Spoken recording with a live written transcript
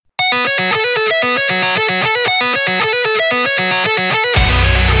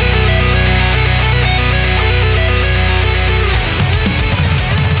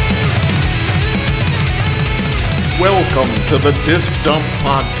Welcome to the Disc Dump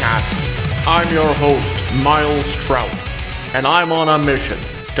Podcast. I'm your host, Miles Trout, and I'm on a mission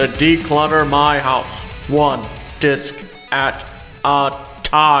to declutter my house, one disc at a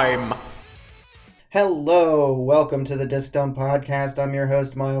time. Hello, welcome to the Disc Dump Podcast. I'm your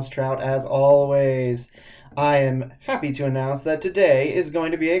host, Miles Trout, as always. I am happy to announce that today is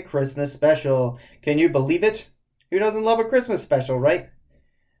going to be a Christmas special. Can you believe it? Who doesn't love a Christmas special, right?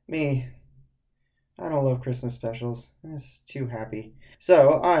 Me. I don't love Christmas specials. It's too happy.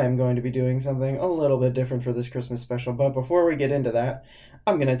 So, I am going to be doing something a little bit different for this Christmas special, but before we get into that,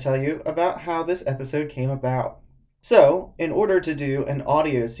 I'm going to tell you about how this episode came about. So, in order to do an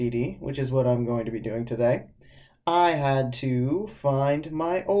audio CD, which is what I'm going to be doing today, I had to find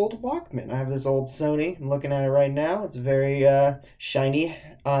my old Walkman. I have this old Sony. I'm looking at it right now. It's very shiny.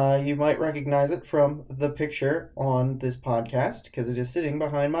 You might recognize it from the picture on this podcast because it is sitting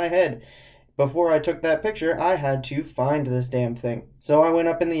behind my head. Before I took that picture, I had to find this damn thing. So I went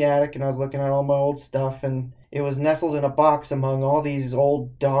up in the attic and I was looking at all my old stuff, and it was nestled in a box among all these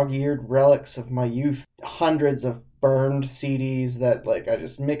old dog-eared relics of my youth. Hundreds of burned CDs that, I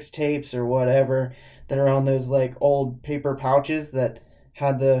just mixtapes or whatever that are on those, old paper pouches that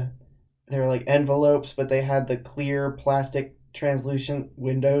had they were envelopes, but they had the clear plastic translucent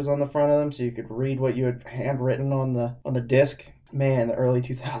windows on the front of them so you could read what you had handwritten on the disc. Man, the early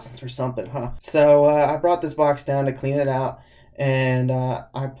 2000s or something, huh? So I brought this box down to clean it out, and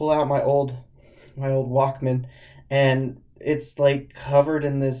I pull out my old Walkman, and it's covered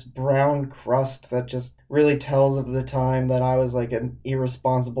in this brown crust that just really tells of the time that I was an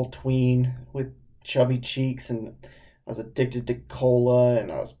irresponsible tween with chubby cheeks, and I was addicted to cola,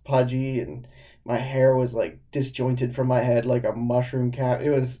 and I was pudgy, and my hair was disjointed from my head like a mushroom cap.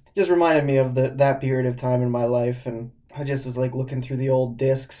 It was just reminded me of that period of time in my life, and I just was looking through the old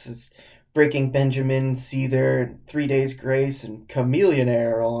discs. It's Breaking Benjamin, Seether, 3 Days Grace, and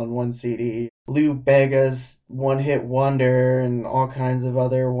Chameleonaire all on one CD. Lou Bega's One Hit Wonder and all kinds of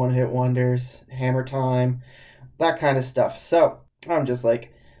other one hit wonders. Hammer Time, that kind of stuff. So I'm just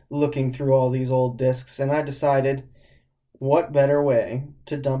looking through all these old discs, and I decided what better way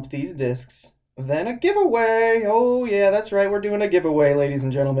to dump these discs than a giveaway. Oh yeah, that's right, we're doing a giveaway, ladies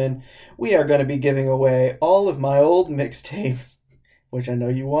and gentlemen. We are going to be giving away all of my old mixtapes, which I know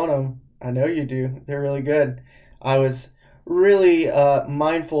you want them. I know you do. They're really good. I was really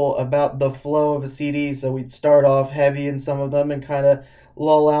mindful about the flow of a CD, so we'd start off heavy in some of them and kind of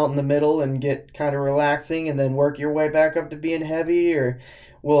lull out in the middle and get kind of relaxing, and then work your way back up to being heavy, or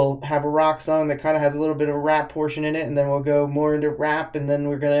we'll have a rock song that kind of has a little bit of a rap portion in it, and then we'll go more into rap, and then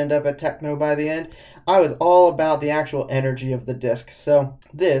we're going to end up at techno by the end. I was all about the actual energy of the disc, so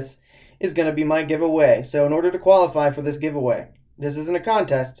this is going to be my giveaway. So in order to qualify for this giveaway, this isn't a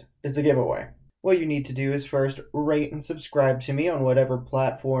contest, it's a giveaway. What you need to do is first rate and subscribe to me on whatever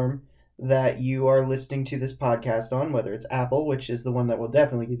platform that you are listening to this podcast on, whether it's Apple, which is the one that will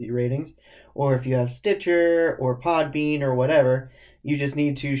definitely give you ratings, or if you have Stitcher or Podbean or whatever. You just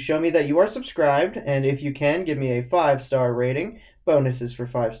need to show me that you are subscribed, and if you can, give me a 5-star rating. Bonuses for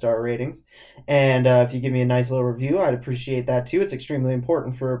 5-star ratings. And if you give me a nice little review, I'd appreciate that too. It's extremely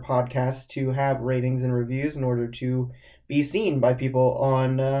important for podcasts to have ratings and reviews in order to be seen by people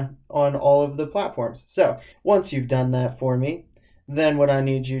on all of the platforms. So once you've done that for me, then what I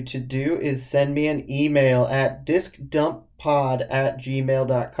need you to do is send me an email at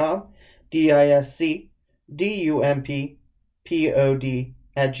discdumppod@gmail.com,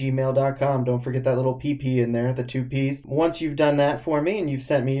 discdumppod@gmail.com. Don't forget that little PP in there, the 2 Ps. Once you've done that for me and you've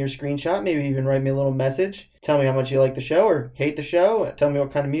sent me your screenshot, maybe even write me a little message, tell me how much you like the show or hate the show, tell me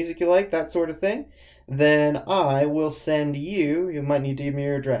what kind of music you like, that sort of thing, then I will send you might need to give me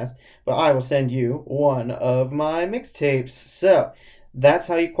your address, but I will send you one of my mixtapes. So that's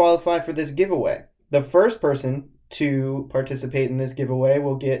how you qualify for this giveaway. The first person to participate in this giveaway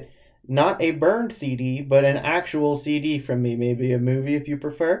will get not a burned CD, but an actual CD from me. Maybe a movie if you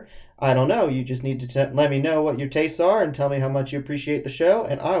prefer. I don't know. You just need to let me know what your tastes are and tell me how much you appreciate the show,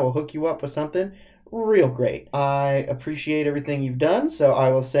 and I will hook you up with something real great. I appreciate everything you've done, so I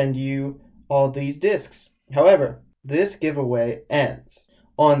will send you all these discs. However, this giveaway ends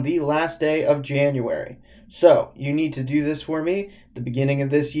on the last day of January. So you need to do this for me at the beginning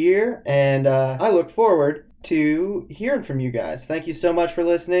of this year, and I look forward to hearing from you guys. Thank you so much for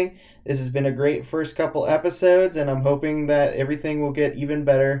listening. This has been a great first couple episodes, and I'm hoping that everything will get even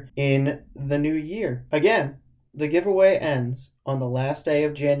better in the new year. Again, the giveaway ends on the last day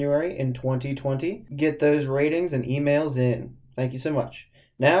of January in 2020. Get those ratings and emails in. Thank you so much.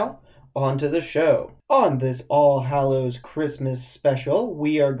 Now, on to the show. On this All Hallows Christmas special,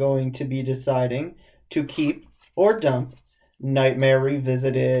 we are going to be deciding to keep or Dump, Nightmare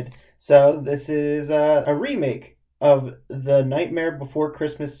Revisited. So this is a remake of the Nightmare Before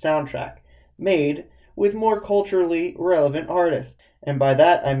Christmas soundtrack, made with more culturally relevant artists. And by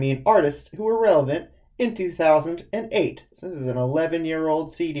that I mean artists who were relevant in 2008. So this is an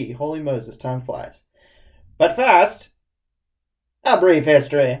 11-year-old CD. Holy Moses, time flies. But fast, a brief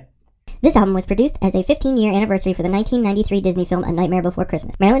history. This album was produced as a 15-year anniversary for the 1993 Disney film A Nightmare Before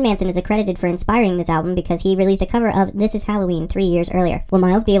Christmas. Marilyn Manson is accredited for inspiring this album because he released a cover of This Is Halloween 3 years earlier. Will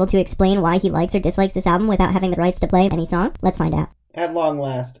Miles be able to explain why he likes or dislikes this album without having the rights to play any song? Let's find out. At long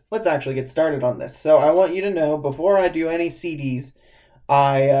last, let's actually get started on this. So I want you to know, before I do any CDs,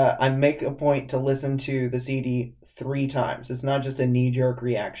 I make a point to listen to the CD 3 times. It's not just a knee-jerk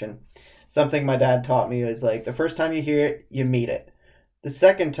reaction. Something my dad taught me was like, the first time you hear it, you meet it. The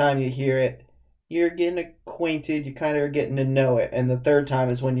second time you hear it, you're getting acquainted, you kind of are getting to know it. And the third time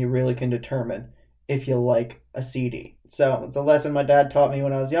is when you really can determine if you like a CD. So it's a lesson my dad taught me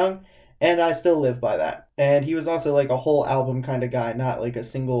when I was young, and I still live by that. And he was also like a whole album kind of guy, not like a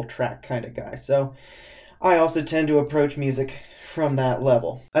single track kind of guy. So I also tend to approach music from that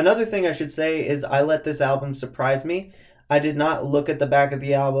level. Another thing I should say is I let this album surprise me. I did not look at the back of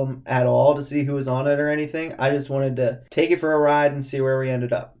the album at all to see who was on it or anything. I just wanted to take it for a ride and see where we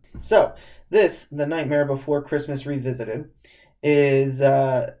ended up. So, this, The Nightmare Before Christmas Revisited, is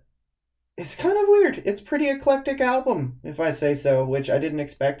it's kind of weird. It's a pretty eclectic album, if I say so, which I didn't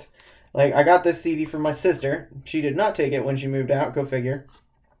expect. Like, I got this CD from my sister. She did not take it when she moved out, go figure.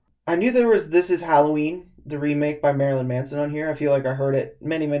 I knew there was This Is Halloween, the remake by Marilyn Manson on here. I feel like I heard it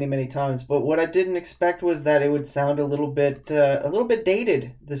many, many, many times. But what I didn't expect was that it would sound a little bit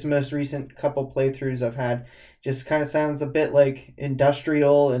dated. This most recent couple playthroughs I've had just kind of sounds a bit like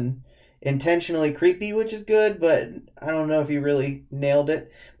industrial and intentionally creepy, which is good. But I don't know if he really nailed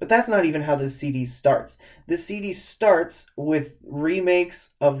it. But that's not even how this CD starts. This CD starts with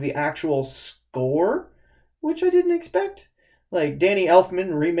remakes of the actual score, which I didn't expect. Like, Danny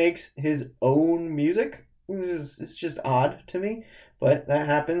Elfman remakes his own music. It's just odd to me, but that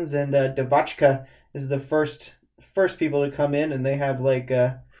happens. And Devachka is the first people to come in, and they have like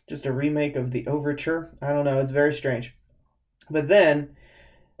just a remake of the Overture. I don't know, it's very strange. But then,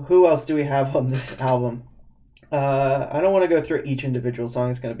 who else do we have on this album? I don't want to go through each individual song.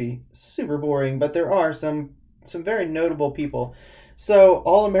 It's going to be super boring, but there are some very notable people. So,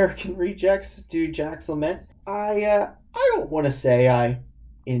 All American Rejects do Jack's Lament. I don't want to say I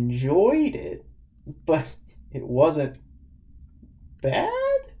enjoyed it, but it wasn't bad.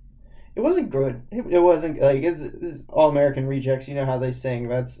 It wasn't good. It wasn't like it's All American Rejects. You know how they sing.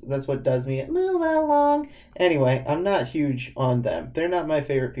 That's what does me. Move along. Anyway, I'm not huge on them. They're not my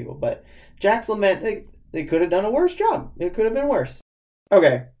favorite people. But Jack's Lament, they could have done a worse job. It could have been worse.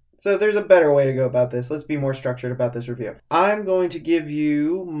 Okay, so there's a better way to go about this. Let's be more structured about this review. I'm going to give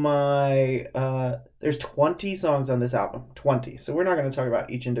you my there's 20 songs on this album. 20. So we're not going to talk about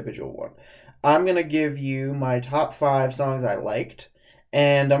each individual one. I'm going to give you my top 5 songs I liked,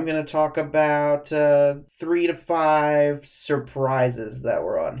 and I'm going to talk about 3 to 5 surprises that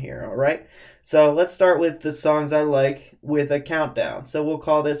were on here, all right? So let's start with the songs I like with a countdown. So we'll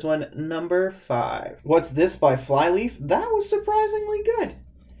call this one number 5. What's This by Flyleaf? That was surprisingly good.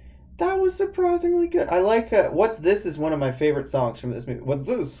 I like What's This is one of my favorite songs from this movie. What's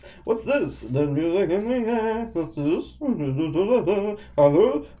this? The music in the air. What's this?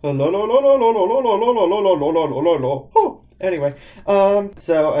 Anyway,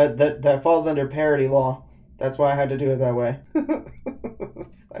 so that falls under parody law. That's why I had to do it that way.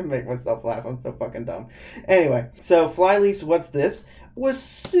 I make myself laugh. I'm so fucking dumb. Anyway, so Flyleaf's What's This was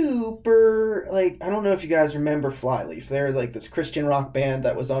super, like, I don't know if you guys remember Flyleaf. They're like this Christian rock band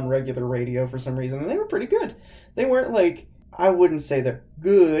that was on regular radio for some reason, and they were pretty good. They weren't like, I wouldn't say they're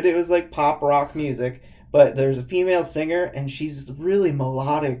good. It was like pop rock music, but there's a female singer, and she's really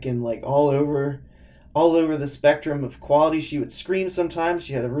melodic and like all over the spectrum of quality. She would scream sometimes.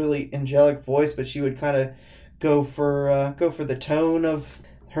 She had a really angelic voice, but she would kind of go for the tone of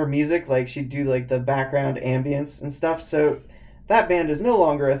her music. Like, she'd do like the background ambience and stuff. So that band is no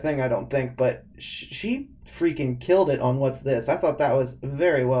longer a thing, I don't think, but she freaking killed it on What's This. I thought that was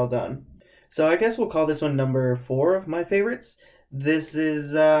very well done. So I guess we'll call this one number 4 of my favorites. This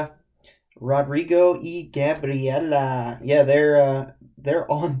is Rodrigo y Gabriela. Yeah, they're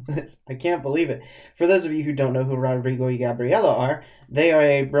on this. I can't believe it. For those of you who don't know who Rodrigo y Gabriela are, they are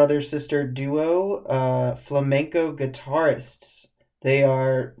a brother-sister duo, flamenco guitarists. They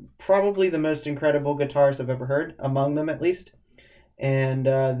are probably the most incredible guitarists I've ever heard, among them at least. And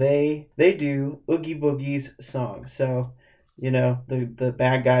they do Oogie Boogie's song. So, you know, the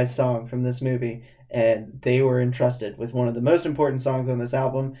bad guy's song from this movie. and they were entrusted with one of the most important songs on this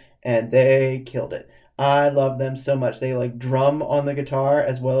album, and they killed it. I love them so much. They like drum on the guitar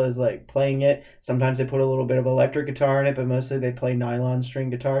as well as like playing it. Sometimes they put a little bit of electric guitar in it, but mostly they play nylon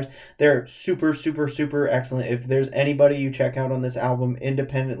string guitars. They're super, super, super excellent. If there's anybody you check out on this album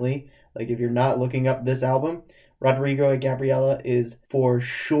independently, like if you're not looking up this album, Rodrigo and Gabriela is for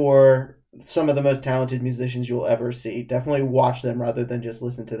sure some of the most talented musicians you'll ever see. Definitely watch them rather than just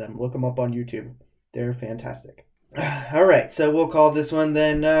listen to them. Look them up on YouTube. They're fantastic. All right, so we'll call this one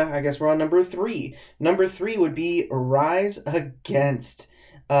then, I guess we're on number 3. Number 3 would be Rise Against.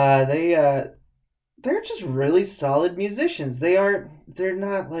 They're just really solid musicians. They're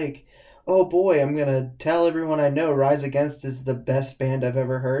not like, oh boy, I'm gonna tell everyone I know Rise Against is the best band I've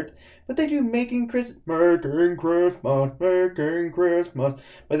ever heard. But they do Making Christmas, but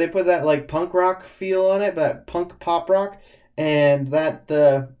they put that like punk rock feel on it, that punk pop rock, and that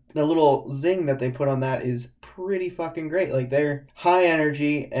the little zing that they put on that is pretty fucking great. Like, they're high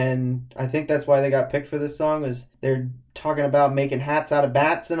energy, and I think that's why they got picked for this song, is they're talking about making hats out of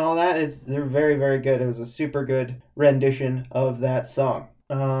bats and all that. They're very, very good. It was a super good rendition of that song.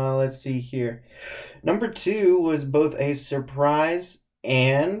 Let's see here. Number 2 was both a surprise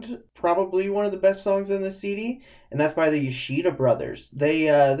and probably one of the best songs in the CD, and that's by the Yoshida Brothers.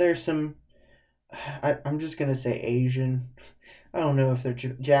 They're some, I'm just gonna say Asian. I don't know if they're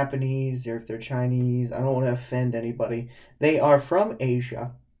Japanese or if they're Chinese. I don't want to offend anybody. They are from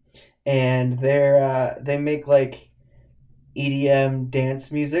Asia, and they make like EDM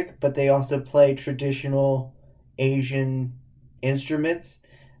dance music, but they also play traditional Asian instruments.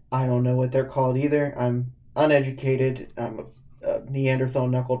 I don't know what they're called either. I'm uneducated. I'm a Neanderthal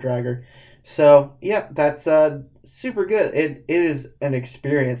knuckle dragger. So, yeah, that's super good. It is an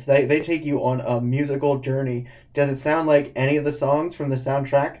experience. They take you on a musical journey. Does it sound like any of the songs from the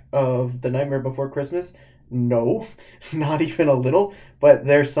soundtrack of The Nightmare Before Christmas? No, not even a little. But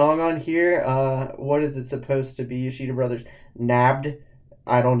their song on here, what is it supposed to be? Yoshida Brothers, Nabbed?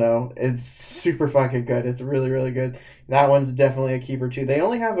 I don't know. It's super fucking good. It's really, really good. That one's definitely a keeper too. They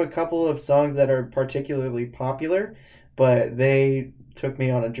only have a couple of songs that are particularly popular, but they took me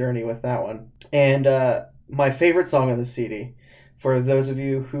on a journey with that one. And my favorite song on the CD, for those of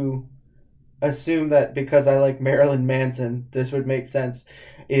you who assume that because I like Marilyn Manson, this would make sense,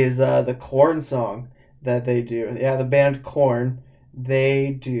 is the Korn song that they do. Yeah, the band Korn,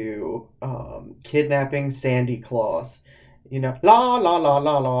 they do Kidnapping Sandy Claus. You know, la la la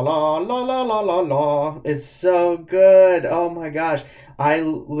la la la la la la la la. It's so good. Oh my gosh. I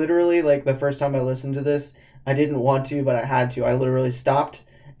literally, like, the first time I listened to this, I didn't want to, but I had to. I literally stopped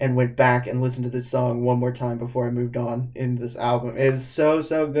and went back and listened to this song one more time before I moved on in this album. It is so,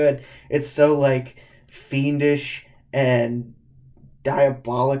 so good. It's so, like, fiendish and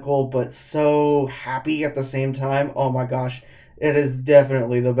diabolical, but so happy at the same time. Oh my gosh. It is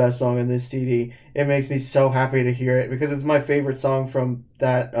definitely the best song in this CD. It makes me so happy to hear it because it's my favorite song from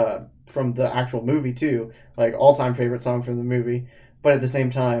that, from the actual movie too. Like, all-time favorite song from the movie. But at the same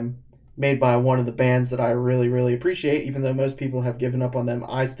time, made by one of the bands that I really, really appreciate. Even though most people have given up on them,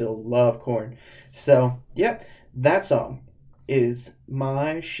 I still love Korn. So, yep, that song is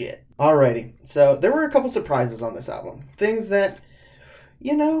my shit. Alrighty, so there were a couple surprises on this album. Things that,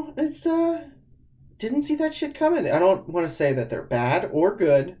 you know, didn't see that shit coming. I don't want to say that they're bad or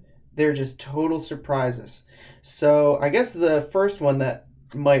good. They're just total surprises. So, I guess the first one that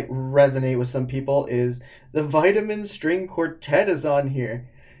might resonate with some people is the Vitamin String Quartet is on here.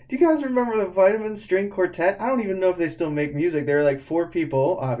 Do you guys remember the Vitamin String Quartet? I don't even know if they still make music. They're like 4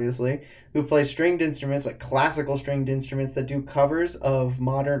 people, obviously, who play stringed instruments, like classical stringed instruments that do covers of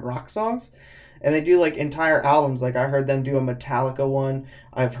modern rock songs. And they do like entire albums. Like, I heard them do a Metallica one.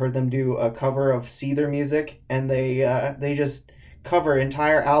 I've heard them do a cover of Seether music. And they just cover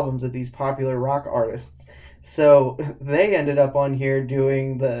entire albums of these popular rock artists. So they ended up on here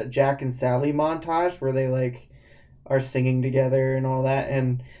doing the Jack and Sally montage where they like are singing together and all that.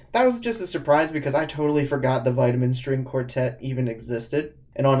 And that was just a surprise because I totally forgot the Vitamin String Quartet even existed.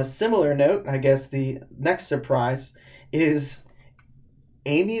 And on a similar note, I guess the next surprise is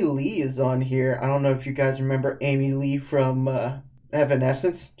Amy Lee is on here. I don't know if you guys remember Amy Lee from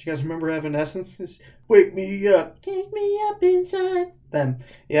Evanescence. Do you guys remember Evanescence? It's Wake Me Up, Take Me Up Inside. Them.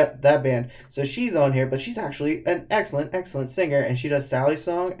 Yep, that band. So she's on here, but she's actually an excellent, excellent singer, and she does Sally's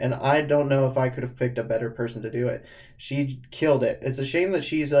song, and I don't know if I could have picked a better person to do it. She killed it. It's a shame that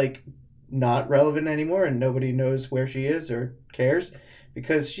she's, like, not relevant anymore, and nobody knows where she is or cares,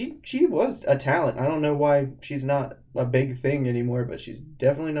 because she was a talent. I don't know why she's not a big thing anymore, but she's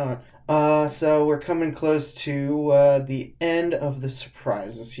definitely not. So we're coming close to the end of the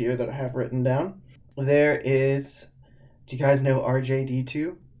surprises here that I have written down. There is, do you guys know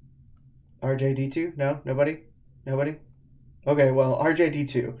RJD2? RJD2? No? Nobody? Nobody? Okay, well,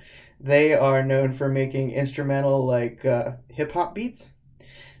 RJD2. They are known for making instrumental, like, hip-hop beats.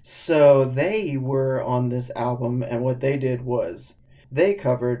 So they were on this album, and what they did was they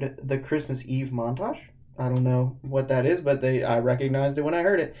covered the Christmas Eve montage. I don't know what that is, but I recognized it when I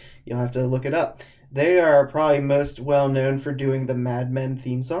heard it. You'll have to look it up. They are probably most well known for doing the Mad Men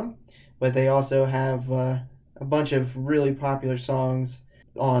theme song, but they also have a bunch of really popular songs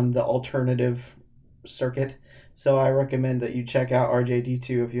on the alternative circuit. So I recommend that you check out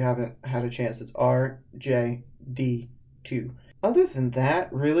RJD2 if you haven't had a chance. It's RJD2. Other than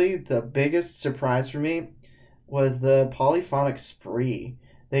that, really, the biggest surprise for me was the Polyphonic Spree.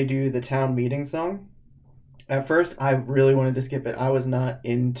 They do the town meeting song. At first, I really wanted to skip it. I was not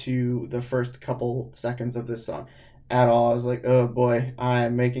into the first couple seconds of this song at all. I was like, oh boy,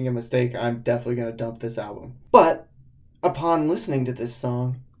 I'm making a mistake. I'm definitely going to dump this album. But upon listening to this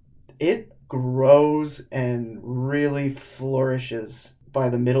song, it grows and really flourishes by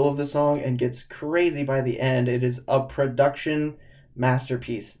the middle of the song and gets crazy by the end. It is a production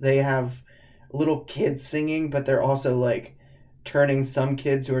masterpiece. They have little kids singing, but they're also like turning some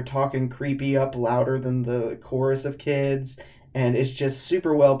kids who are talking creepy up louder than the chorus of kids, and it's just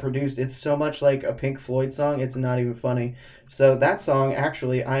super well produced. It's so much like a Pink Floyd song, it's not even funny. So that song,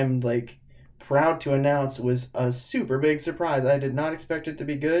 actually, I'm like proud to announce, was a super big surprise. I did not expect it to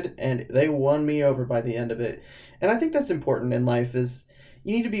be good, and they won me over by the end of it. And I think that's important in life, is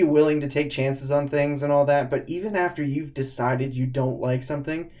you need to be willing to take chances on things and all that, but even after you've decided you don't like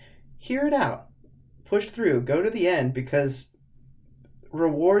something, hear it out. Push through. Go to the end, because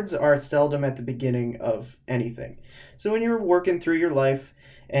rewards are seldom at the beginning of anything. So when you're working through your life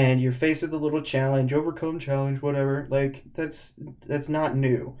and you're faced with a little challenge, overcome challenge, whatever, like that's not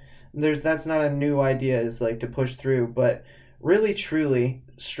new. That's not a new idea, is like to push through, but really truly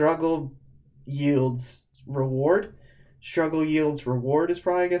struggle yields reward. Struggle yields reward is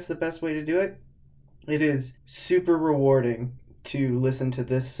probably, I guess, the best way to do it. It is super rewarding to listen to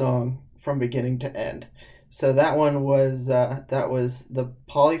this song from beginning to end. So that one was the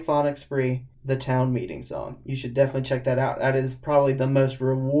Polyphonic Spree, the town meeting song. You should definitely check that out. That is probably the most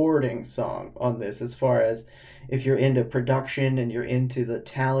rewarding song on this, as far as if you're into production and you're into the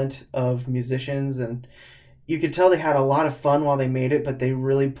talent of musicians. And you could tell they had a lot of fun while they made it, but they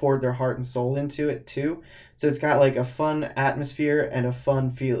really poured their heart and soul into it too. So it's got like a fun atmosphere and a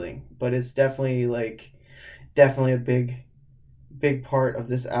fun feeling, but it's definitely a big part of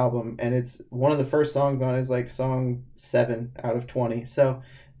this album, and it's one of the first songs on it. Is like song 7 out of 20, so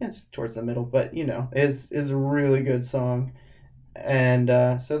it's towards the middle, but is a really good song.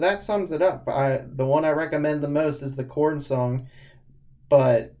 And so that sums it up. The one I recommend the most is the Korn song,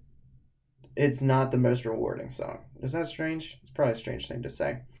 but it's not the most rewarding song. Is that strange? It's probably a strange thing to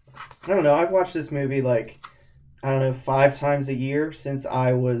say. I don't know. I've watched this movie 5 times a year since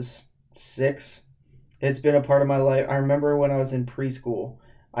I was 6. It's been a part of my life. I remember when I was in preschool,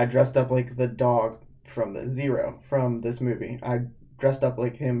 I dressed up like the dog from the Zero from this movie. I dressed up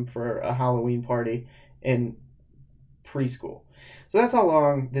like him for a Halloween party in preschool. So that's how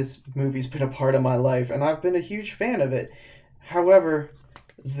long this movie's been a part of my life, and I've been a huge fan of it. However,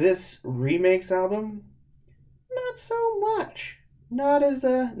 this Remakes album, not so much. Not as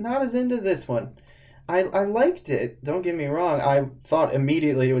into this one. I liked it, don't get me wrong. I thought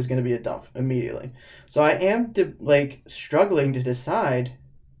immediately it was going to be a dump, immediately. So I am struggling to decide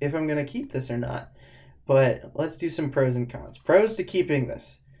if I'm going to keep this or not. But let's do some pros and cons. Pros to keeping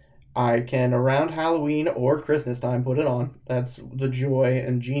this. I can, around Halloween or Christmas time, put it on. That's the joy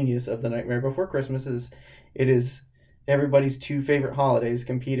and genius of The Nightmare Before Christmas, is it is everybody's 2 favorite holidays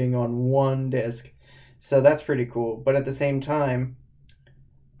competing on one disc. So that's pretty cool. But at the same time,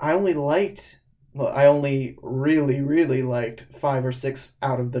 I only really, really liked 5 or 6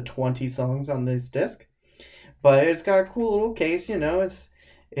 out of the 20 songs on this disc. But it's got a cool little case,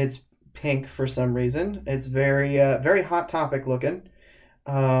 it's pink for some reason. It's very, very Hot Topic looking.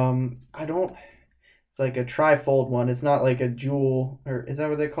 It's like a trifold one. It's not like a jewel, or is that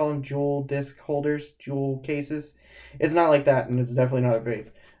what they call them? Jewel disc holders, jewel cases. It's not like that, and it's definitely not a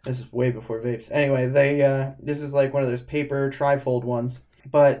vape. This is way before vapes. Anyway, this is like one of those paper trifold ones.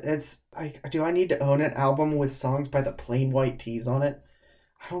 But it's like, do I need to own an album with songs by the Plain White T's on it?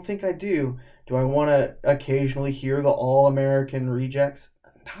 I don't think I do. Do I want to occasionally hear the All American Rejects?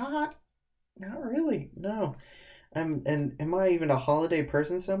 Not really. No. And am I even a holiday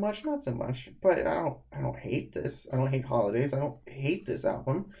person so much? Not so much. But I don't hate this. I don't hate holidays. I don't hate this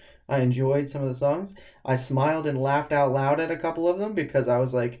album. I enjoyed some of the songs. I smiled and laughed out loud at a couple of them because I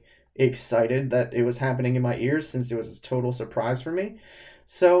was like, excited that it was happening in my ears since it was a total surprise for me.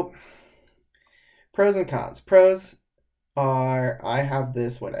 So, pros and cons. Pros are I have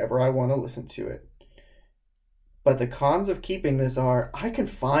this whenever I want to listen to it. But the cons of keeping this are I can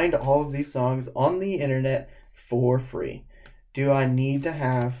find all of these songs on the internet for free. Do I need to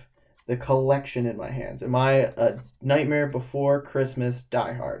have the collection in my hands? Am I a Nightmare Before Christmas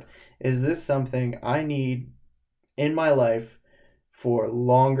diehard? Is this something I need in my life for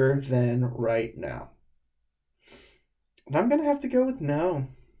longer than right now? And I'm going to have to go with no.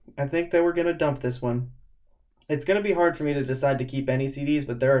 I think that we're going to dump this one. It's going to be hard for me to decide to keep any CDs,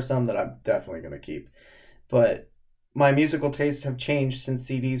 but there are some that I'm definitely going to keep. But my musical tastes have changed since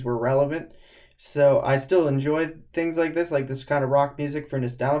CDs were relevant. So I still enjoy things like this kind of rock music for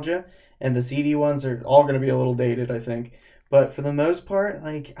nostalgia. And the CD ones are all going to be a little dated, I think. But for the most part,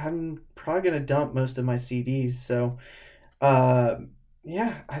 like, I'm probably going to dump most of my CDs. So,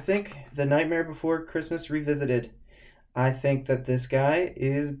 yeah, I think The Nightmare Before Christmas Revisited. I think that this guy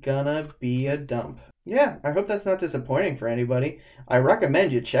is gonna be a dump. Yeah, I hope that's not disappointing for anybody. I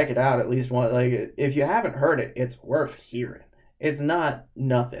recommend you check it out at least once. Like, if you haven't heard it, it's worth hearing. It's not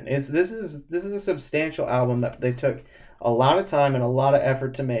nothing. This is a substantial album that they took a lot of time and a lot of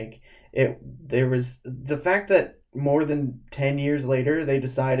effort to make. There was the fact that more than 10 years later they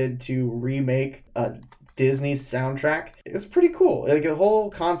decided to remake a Disney soundtrack. It was pretty cool. Like, the whole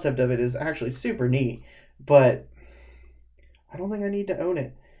concept of it is actually super neat, but I don't think I need to own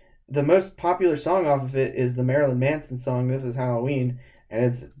it. The most popular song off of it is the Marilyn Manson song, This Is Halloween, and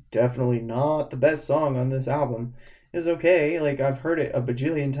it's definitely not the best song on this album. It's okay, like, I've heard it a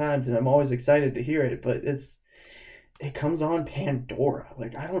bajillion times, and I'm always excited to hear it, but it comes on Pandora.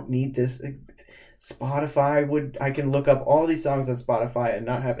 Like, I don't need this. I can look up all these songs on Spotify and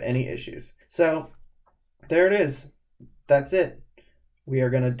not have any issues. So, there it is. That's it. We are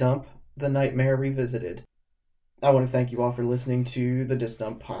going to dump The Nightmare Revisited. I want to thank you all for listening to the Disc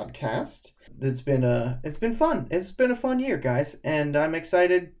Dump podcast. It's been fun. It's been a fun year, guys, and I'm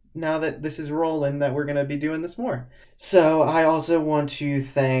excited now that this is rolling that we're going to be doing this more. So I also want to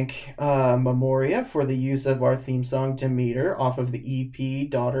thank Memoria for the use of our theme song Demeter off of the EP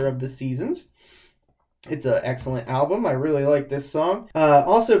Daughter of the Seasons. It's an excellent album. I really like this song.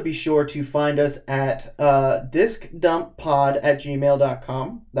 Also, be sure to find us at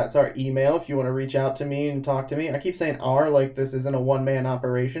discdumppod@gmail.com. That's our email if you want to reach out to me and talk to me. I keep saying our like this isn't a one-man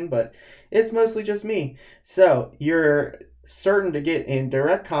operation, but it's mostly just me. So you're certain to get in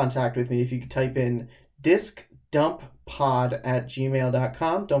direct contact with me if you could type in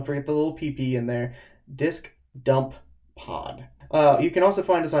discdumppod@gmail.com. Don't forget the little PP in there. Discdumppod. You can also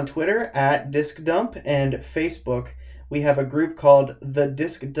find us on Twitter at Disc Dump and Facebook. We have a group called the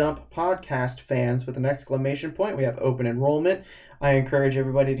Disc Dump Podcast Fans with an exclamation point. We have open enrollment. I encourage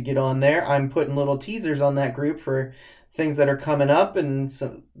everybody to get on there. I'm putting little teasers on that group for things that are coming up. And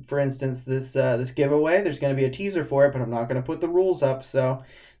so, for instance, this giveaway, there's going to be a teaser for it, but I'm not going to put the rules up. So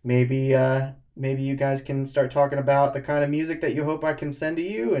maybe you guys can start talking about the kind of music that you hope I can send to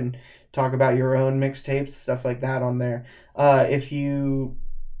you and talk about your own mixtapes, stuff like that on there. If you,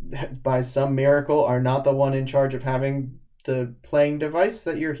 by some miracle, are not the one in charge of having the playing device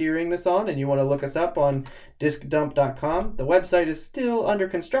that you're hearing this on and you want to look us up on discdump.com, the website is still under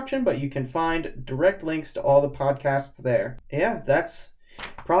construction, but you can find direct links to all the podcasts there. Yeah, that's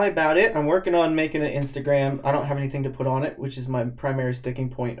probably about it. I'm working on making an Instagram. I don't have anything to put on it, which is my primary sticking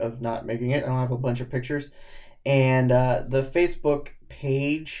point of not making it. I don't have a bunch of pictures. And the Facebook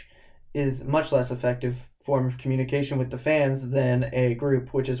page is much less effective form of communication with the fans than a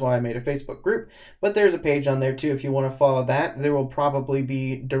group, which is why I made a Facebook group. But there's a page on there too if you want to follow that. There will probably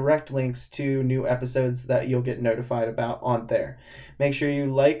be direct links to new episodes that you'll get notified about on there. Make sure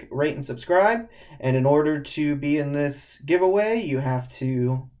you like, rate, and subscribe. And in order to be in this giveaway, you have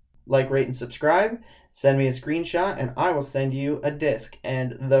to like, rate, and subscribe. Send me a screenshot and I will send you a disc.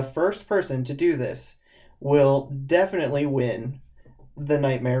 And the first person to do this will definitely win The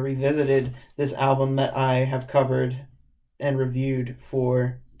Nightmare Revisited, this album that I have covered and reviewed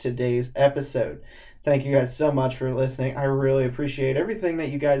for today's episode. Thank you guys so much for listening. I really appreciate everything that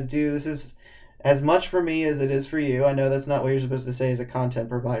you guys do. This is as much for me as it is for you. I know that's not what you're supposed to say as a content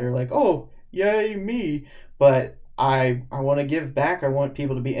provider, like, oh, yay, me. But I want to give back. I want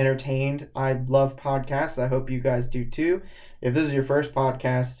people to be entertained. I love podcasts. I hope you guys do too. If this is your first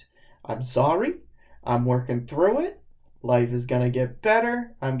podcast, I'm sorry. I'm working through it. Life is going to get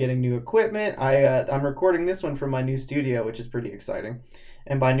better. I'm getting new equipment. I'm recording this one from my new studio, which is pretty exciting.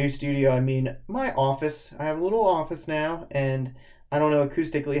 And by new studio, I mean my office. I have a little office now, and I don't know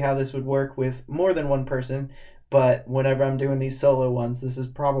acoustically how this would work with more than one person, But whenever I'm doing these solo ones, this is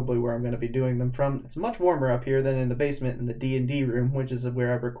probably where I'm going to be doing them from. It's much warmer up here than in the basement in the D&D room, which is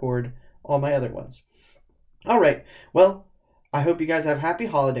where I record all my other ones. All right, well, I hope you guys have happy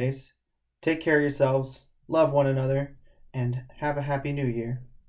holidays. Take care of yourselves, love one another, and have a happy new year.